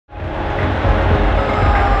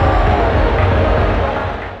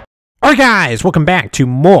Alright guys, welcome back to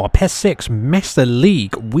more PES 6 Master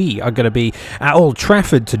League. We are going to be at Old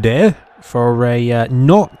Trafford today for a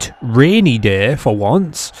not rainy day for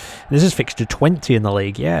once. This is fixture 20 in the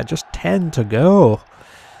league, yeah, just 10 to go.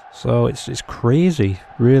 So it's crazy,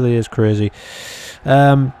 really is crazy.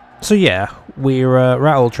 So yeah, we're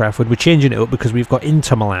at Old Trafford. We're changing it up because we've got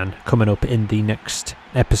Inter Milan coming up in the next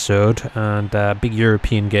episode, and big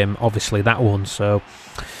European game, obviously that one, so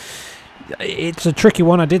it's a tricky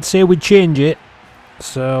one. I did say we'd change it,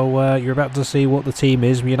 so you're about to see what the team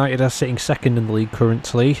is. United are sitting second in the league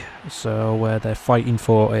currently, so they're fighting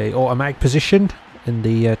for a automatic position in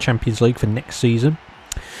the Champions League for next season.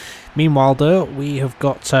 Meanwhile though, we have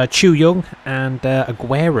got Chu Young and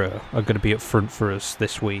Aguero are going to be up front for us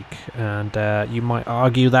this week, and you might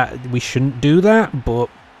argue that we shouldn't do that, but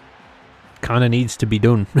kind of needs to be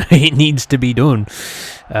done. It needs to be done.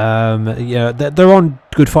 Yeah, they're on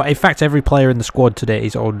good form. In fact, every player in the squad today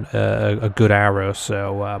is on a good arrow.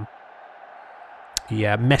 So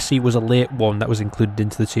yeah, Messi was a late one that was included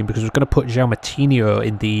into the team because we were going to put João Matinho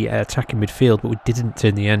in the attacking midfield, but we didn't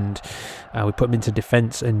in the end. We put him into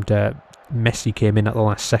defence, and Messi came in at the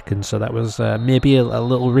last second, so that was maybe a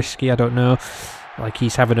little risky. I don't know. Like,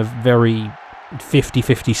 he's having a very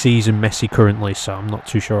 50-50 season, Messi, currently, so I'm not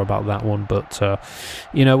too sure about that one, but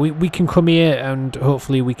you know, we can come here and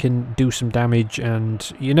hopefully we can do some damage, and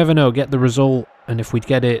you never know, get the result, and if we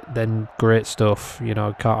get it, then great stuff. You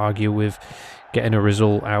know, can't argue with getting a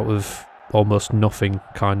result out of almost nothing,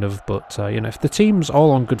 kind of, but you know, if the team's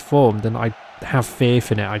all on good form, then I have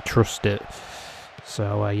faith in it, I trust it.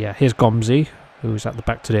 So yeah, here's Gomzi, who's at the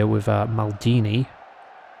back today with Maldini.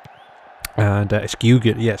 And it's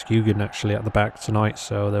Gugan, yeah, it's Gugan actually at the back tonight,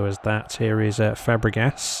 so there was that. Here is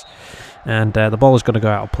Fabregas, and the ball is going to go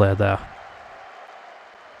out of play there.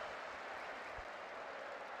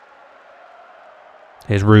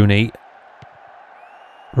 Here's Rooney,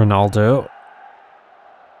 Ronaldo,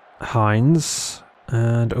 Hines,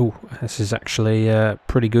 and oh, this is actually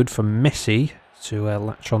pretty good for Messi to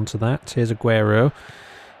latch onto that. Here's Aguero,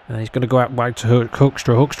 and he's going to go out wide to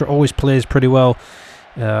Hoekstra. Hoekstra always plays pretty well.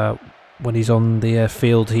 When he's on the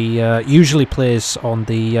field, he usually plays on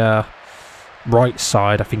the right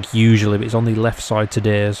side, I think, usually, but he's on the left side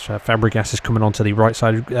today as Fabregas is coming onto the right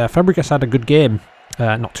side. Fabregas had a good game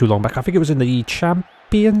not too long back. I think it was in the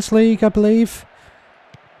Champions League, I believe.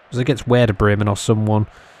 It was against Werder Bremen or someone,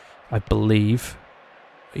 I believe.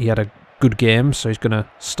 He had a good game, so he's going to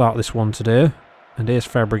start this one today. And here's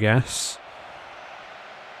Fabregas.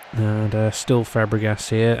 And still Fabregas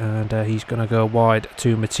here, and he's going to go wide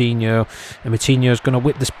to Matinho, and Matinho's going to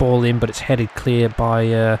whip this ball in, but it's headed clear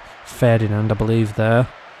by Ferdinand, I believe, there.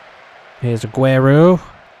 Here's Aguero,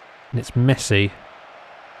 and it's Messi.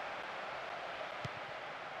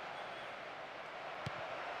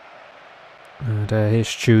 And here's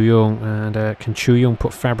Chu Young, and can Chu Young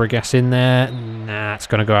put Fabregas in there? Nah, it's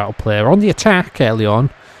going to go out of play. We're on the attack early on,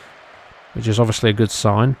 which is obviously a good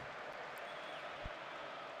sign.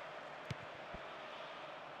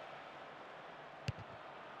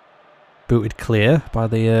 Booted clear by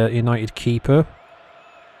the United keeper.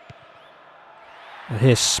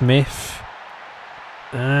 Here's Smith,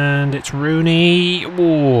 and it's Rooney.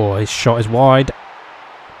 Oh, his shot is wide.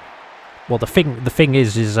 Well, the thing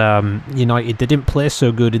is United, they didn't play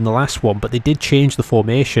so good in the last one, but they did change the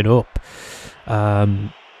formation up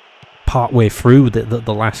part way through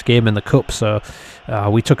the last game in the cup. So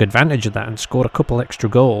we took advantage of that and scored a couple extra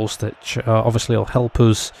goals that obviously will help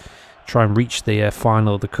us try and reach the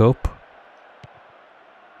final of the cup.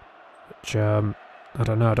 Which, I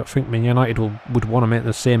don't know, I don't think Man United would want to make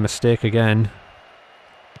the same mistake again.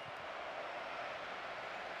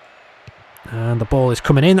 And the ball is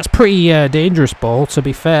coming in. That's pretty dangerous ball, to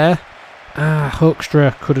be fair.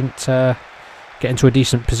 Hoekstra couldn't get into a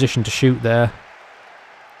decent position to shoot there.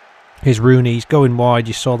 Here's Rooney, he's going wide.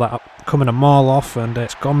 You saw that coming a mile off, and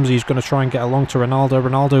it's Gomzi who's going to try and get along to Ronaldo.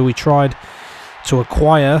 Ronaldo we tried to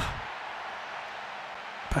acquire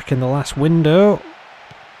back in the last window,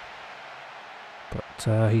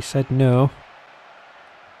 but he said no.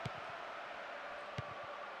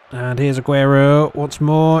 And here's Aguero once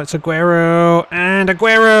more. It's Aguero, and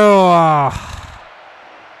Aguero! Oh.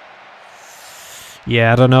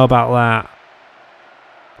 Yeah, I don't know about that.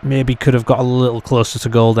 Maybe could have got a little closer to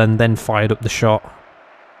goal then fired up the shot.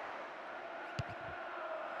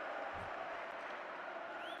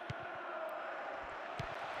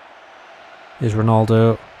 Here's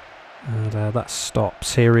Ronaldo, and that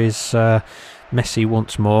stops. Here is Messi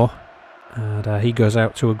once more, and he goes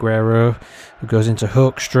out to Aguero, who goes into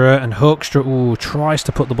Hoekstra, and Hoekstra tries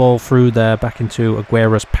to put the ball through there back into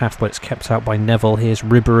Aguero's path, but it's kept out by Neville. Here's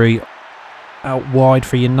Ribery. out wide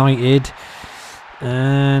for United.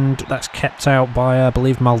 And that's kept out by, I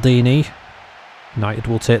believe, Maldini. United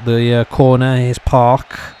will take the corner. Here's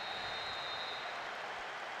Park.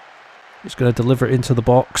 He's going to deliver it into the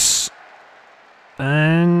box.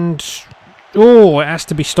 And... oh, it has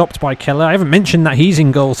to be stopped by Keller. I haven't mentioned that he's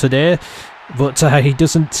in goal today. But he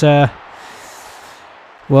doesn't...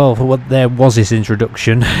 well, there was his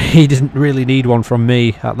introduction. He didn't really need one from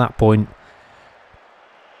me at that point.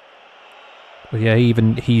 But yeah,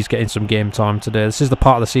 even he's getting some game time today. This is the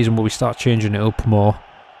part of the season where we start changing it up more.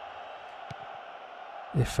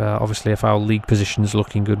 If obviously if our league position is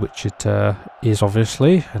looking good, which it is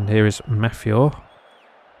obviously. And here is Mafio.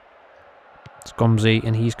 It's Gomzi,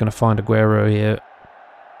 and he's going to find Aguero here.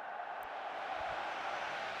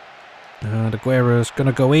 And Aguero's going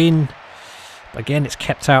to go in. Again, it's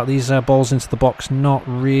kept out. These balls into the box not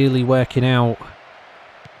really working out.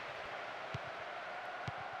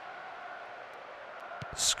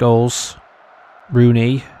 Scholes.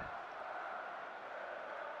 Rooney.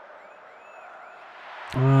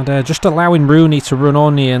 And just allowing Rooney to run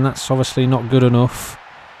on here, and that's obviously not good enough.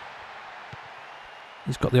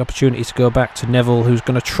 He's got the opportunity to go back to Neville, who's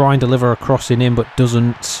going to try and deliver a crossing in, but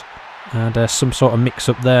doesn't. And some sort of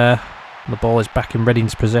mix-up there. The ball is back in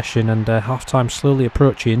Reading's possession, and half-time slowly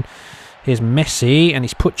approaching. Here's Messi, and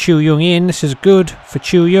he's put Chu Young in. This is good for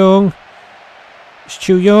Chu Young. It's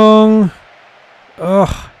Chu Young.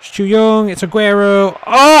 Oh, it's Chu Young. It's Aguero.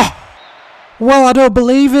 Oh! Well, I don't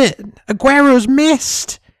believe it. Aguero's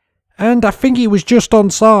missed. And I think he was just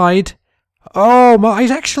onside. Oh, my.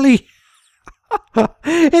 He's actually...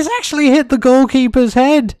 he's actually hit the goalkeeper's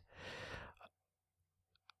head.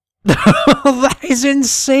 That is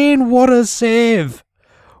insane. What a save.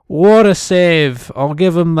 What a save. I'll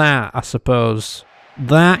give him that, I suppose.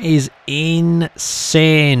 That is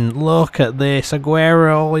insane. Look at this.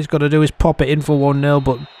 Aguero, all he's got to do is pop it in for 1-0,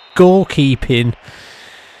 but goalkeeping...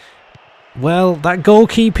 well, that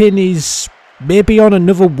goalkeeping is maybe on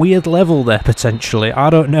another weird level there, potentially. I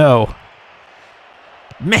don't know.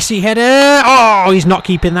 Messi header! Oh, he's not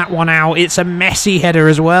keeping that one out. It's a Messi header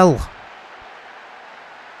as well.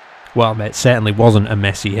 Well, it certainly wasn't a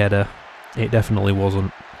Messi header. It definitely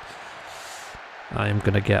wasn't. I am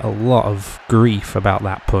going to get a lot of grief about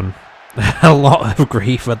that pun. A lot of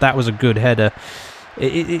grief, but that was a good header.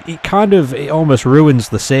 It almost ruins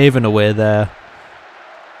the save in a way there.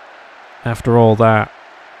 After all that.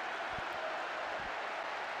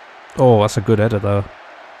 Oh, that's a good header though.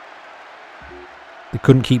 They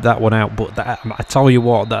couldn't keep that one out, but that, I tell you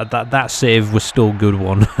what, that save was still a good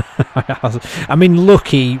one. I mean,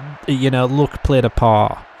 lucky, luck played a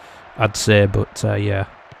part, I'd say, but yeah.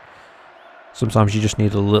 Sometimes you just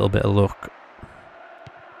need a little bit of luck.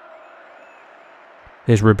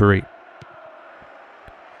 Here's Ribery.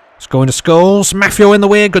 It's going to Scholes. Mafio in the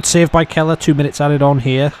way. Good save by Keller. 2 minutes added on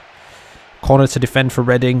here. Corner to defend for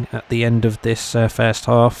Reading at the end of this first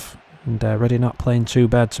half. And Reading not playing too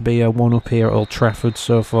bad to be 1-up here at Old Trafford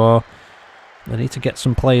so far. They need to get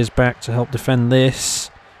some players back to help defend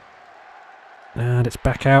this. And it's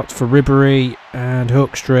back out for Ribery. And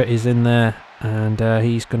Hoekstra is in there. And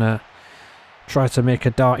he's going to try to make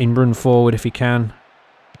a darting run forward if he can.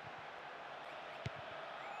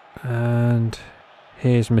 And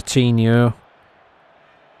here's Moutinho.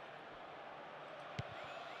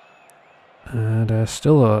 And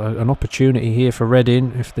still an opportunity here for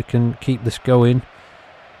Reading if they can keep this going.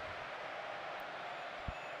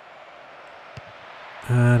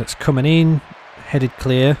 And it's coming in, headed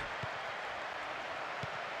clear.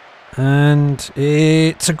 And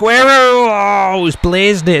it's Aguero! Oh, he's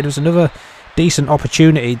blazed it. It was another decent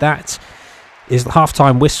opportunity. That is the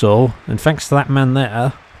half-time whistle. And thanks to that man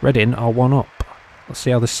there, Reading are 1-up. Let's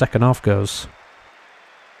see how this second half goes.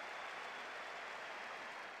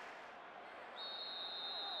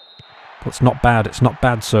 Well, it's not bad. It's not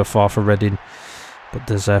bad so far for Reading. But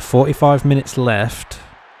there's 45 minutes left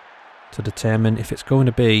to determine if it's going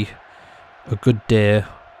to be a good day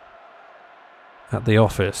at the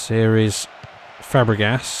office. Here is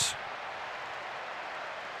Fabregas.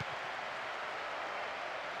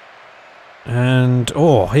 And,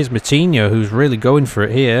 oh, here's Moutinho, who's really going for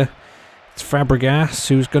it here. It's Fabregas,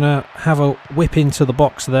 who's going to have a whip into the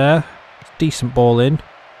box there. Decent ball in,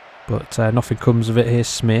 but nothing comes of it. Here's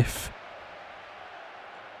Smith.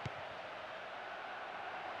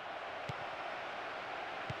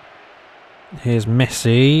 Here's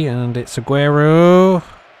Messi, and it's Aguero.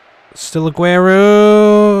 Still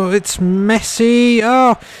Aguero. It's Messi.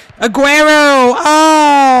 Oh, Aguero.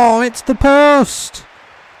 Oh, it's the post.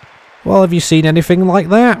 Well, have you seen anything like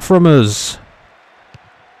that from us?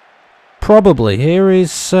 Probably. Here is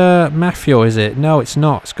Mafio, is it? No, it's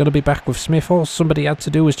not. It's got to be back with Smith. All somebody had to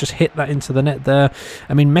do was just hit that into the net there.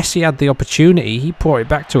 I mean, Messi had the opportunity. He brought it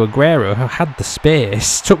back to Aguero, who had the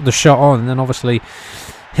space, took the shot on, and then obviously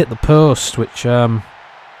hit the post, which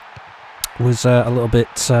was a little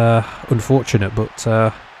bit unfortunate,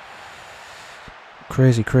 but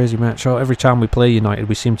crazy match. Oh, every time we play United,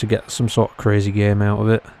 we seem to get some sort of crazy game out of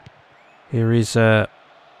it. Here is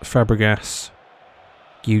Fabregas.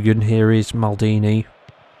 Gugan, here is Maldini.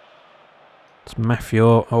 It's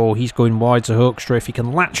Mafio. Oh, he's going wide to Hoekstra. If he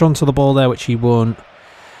can latch onto the ball there, which he won't.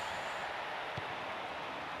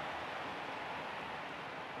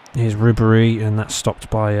 Here's Ribery, and that's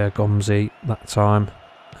stopped by Gomzi that time.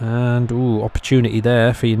 And, ooh, opportunity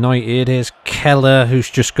there for United. Here's Keller,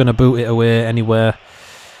 who's just going to boot it away anywhere.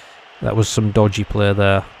 That was some dodgy play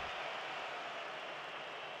there.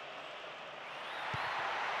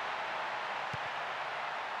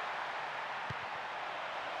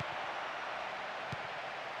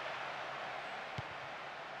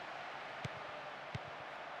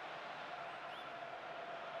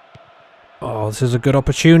 Oh, this is a good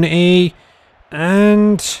opportunity.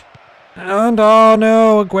 And oh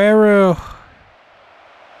no, Aguero.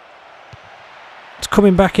 It's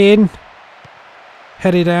coming back in.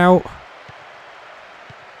 Headed out.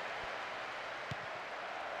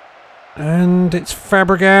 And it's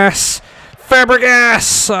Fabregas.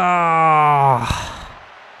 Fabregas! Ah.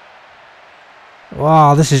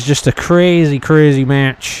 Wow, this is just a crazy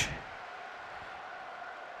match.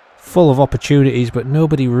 Full of opportunities, but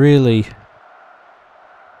nobody really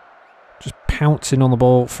just pouncing on the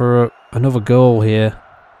ball for another goal here.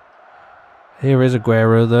 Here is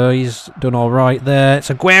Aguero though. He's done alright there. It's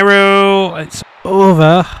Aguero! It's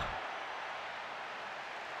over.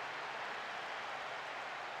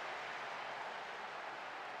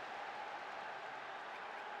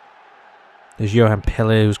 There's Johan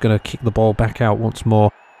Pele, who's going to kick the ball back out once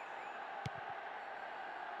more.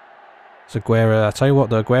 It's Aguero. I tell you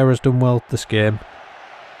what, though, Aguero's done well this game.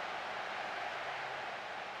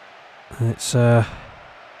 And it's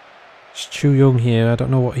Chu Young here. I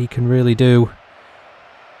don't know what he can really do.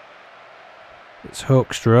 It's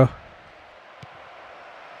Hoekstra.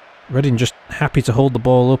 Reading just happy to hold the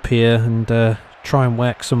ball up here and try and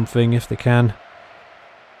work something if they can.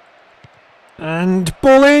 And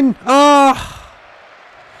ball in! Ah!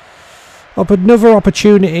 Oh, but another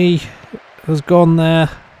opportunity has gone there.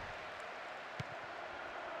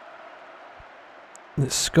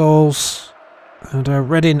 It's Scholes. And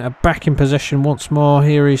Reading are back in possession once more.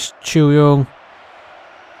 Here is Chu Young.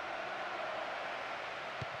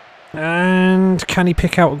 And can he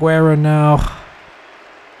pick out Aguero now?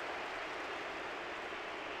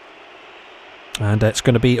 And it's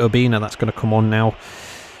going to be Urbina that's going to come on now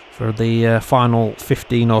for the final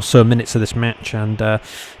 15 or so minutes of this match. And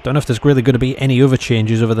don't know if there's really going to be any other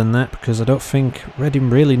changes other than that, because I don't think Reading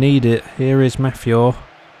really need it. Here is Mafio.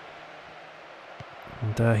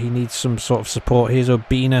 And he needs some sort of support. Here's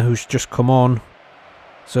Urbina, who's just come on.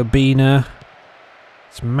 So Urbina.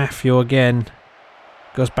 It's Mafio again.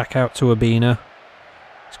 Goes back out to Urbina.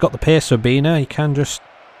 He's got the pace, Urbina. He can just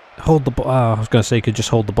hold the ball. Oh, I was going to say he could just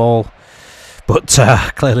hold the ball. But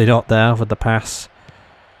clearly not there with the pass.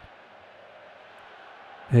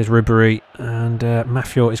 Here's Ribery. And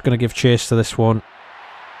Mafio is going to give chase to this one.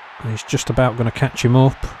 He's just about going to catch him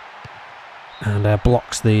up. And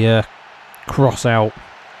blocks the cross out.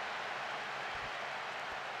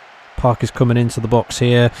 Park is coming into the box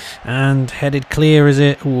here. And headed clear, is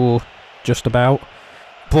it? Ooh, just about.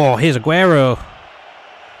 Oh, here's Aguero.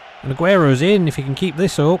 And Aguero's in if he can keep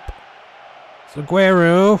this up. It's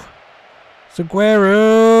Aguero. It's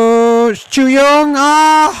Aguero. It's Chu Young.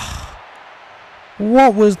 Ah!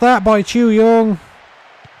 What was that by Chu Young?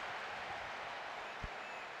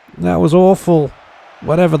 That was awful.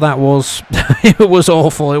 Whatever that was. It was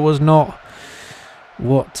awful. It was not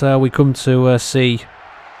what we come to see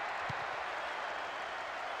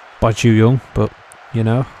by Chu Young. But, you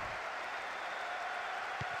know.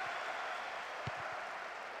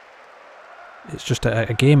 It's just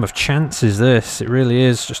a game of chances, this. It really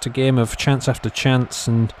is just a game of chance after chance,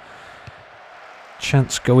 and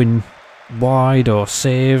chance going wide or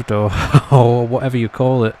saved or, or whatever you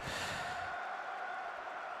call it.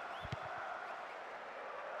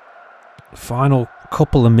 Final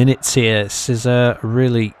couple of minutes here. This is a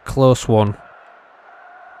really close one.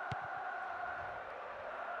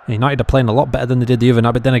 United are playing a lot better than they did the other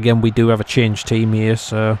night, but then again we do have a changed team here,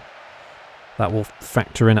 so that will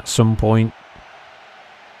factor in at some point.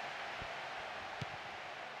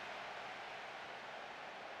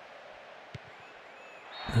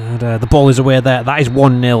 And the ball is away there. That is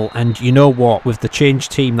 1-0. And you know what? With the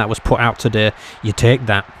changed team that was put out today, you take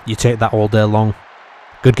that. You take that all day long.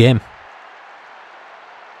 Good game.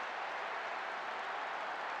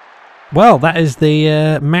 Well, that is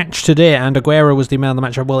the match today, and Aguero was the man of the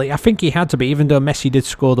match. Well, I think he had to be, even though Messi did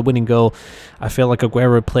score the winning goal. I feel like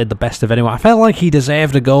Aguero played the best of anyone. I felt like he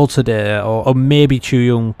deserved a goal today, or maybe Chu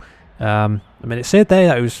Young. I mean, it said there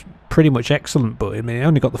that it was pretty much excellent, but I mean, he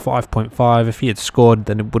only got the 5.5. If he had scored,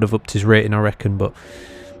 then it would have upped his rating, I reckon. But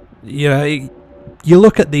you know, you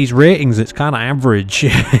look at these ratings, it's kind of average,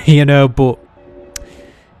 you know, but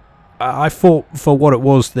I thought for what it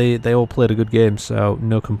was, they all played a good game, so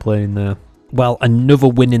no complaining there. Well, another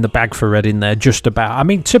win in the bag for Reading there, just about. I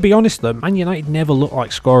mean, to be honest though, Man United never looked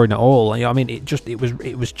like scoring at all. I mean,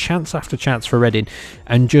 it was chance after chance for Reading,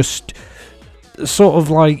 and just sort of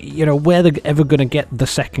like, you know, where they're ever going to get the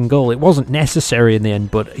second goal. It wasn't necessary in the end,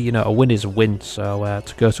 but you know, a win is a win. So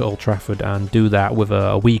to go to Old Trafford and do that with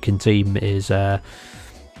a weakened team is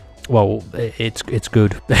well, it's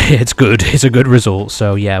good. It's good. It's a good result.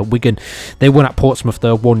 So yeah, Wigan, they won at Portsmouth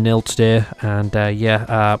though, 1-0 today,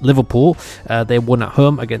 and Liverpool, they won at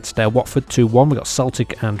home against Watford 2-1. We got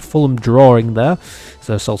Celtic and Fulham drawing there.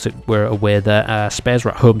 So Celtic were away there. Spurs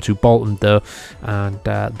were at home to Bolton though, and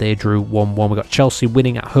they drew 1-1. We got Chelsea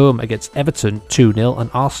winning at home against Everton 2-0, and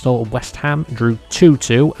Arsenal and West Ham drew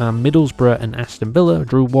 2-2, and Middlesbrough and Aston Villa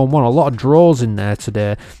drew 1-1. A lot of draws in there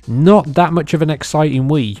today. Not that much of an exciting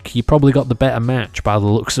week. You probably got the better match by the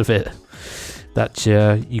looks of it that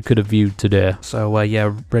you could have viewed today. So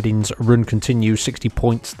yeah, Reading's run continues, 60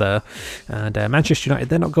 points there, and Manchester United,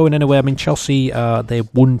 they're not going anywhere. I mean, Chelsea, they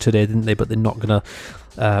won today, didn't they? But they're not going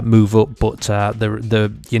to move up. But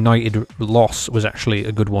the United loss was actually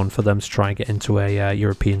a good one for them to try and get into a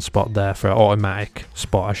European spot there, for an automatic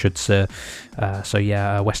spot, I should say. So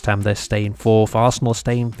yeah, West Ham, they're staying 4th, Arsenal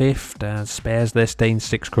staying 5th, Spurs, they're staying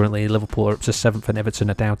 6th currently, Liverpool are up to 7th, and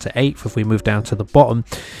Everton are down to 8th. If we move down to the bottom,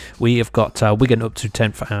 we have got Wigan up to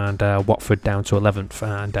 10th, and Watford down to 11th,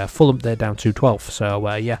 and Fulham, they're down to 12th.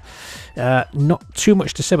 So yeah, not too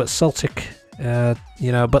much to say about Celtic.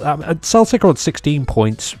 You know, but Celtic are on 16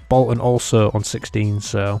 points, Bolton also on 16,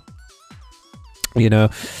 so you know,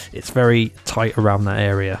 it's very tight around that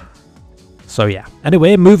area. So yeah,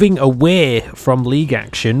 anyway, moving away from league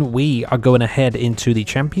action, we are going ahead into the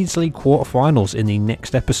Champions League quarterfinals in the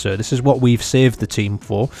next episode. This is what we've saved the team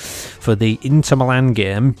for the Inter Milan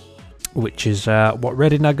game, which is what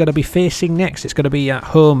Reading are going to be facing next. It's going to be at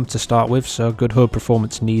home to start with, so good home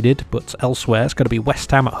performance needed. But elsewhere, it's going to be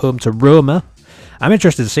West Ham at home to Roma. I'm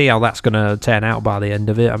interested to see how that's going to turn out by the end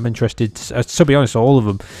of it. I'm interested, to be honest, all of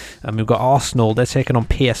them. We've got Arsenal, they're taking on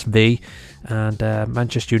PSV, and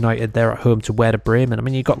Manchester United, they're at home to Werder Bremen. I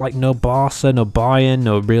mean, you've got like no Barca, no Bayern,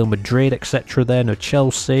 no Real Madrid, etc. there, no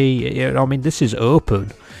Chelsea. You know, I mean, this is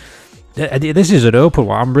open. This is an open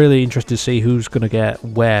one. I'm really interested to see who's going to get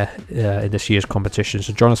where in this year's competition.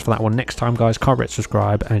 So join us for that one next time, guys. Can't forget to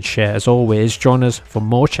subscribe and share. As always, join us for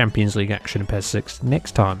more Champions League action in PES 6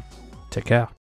 next time. Take care.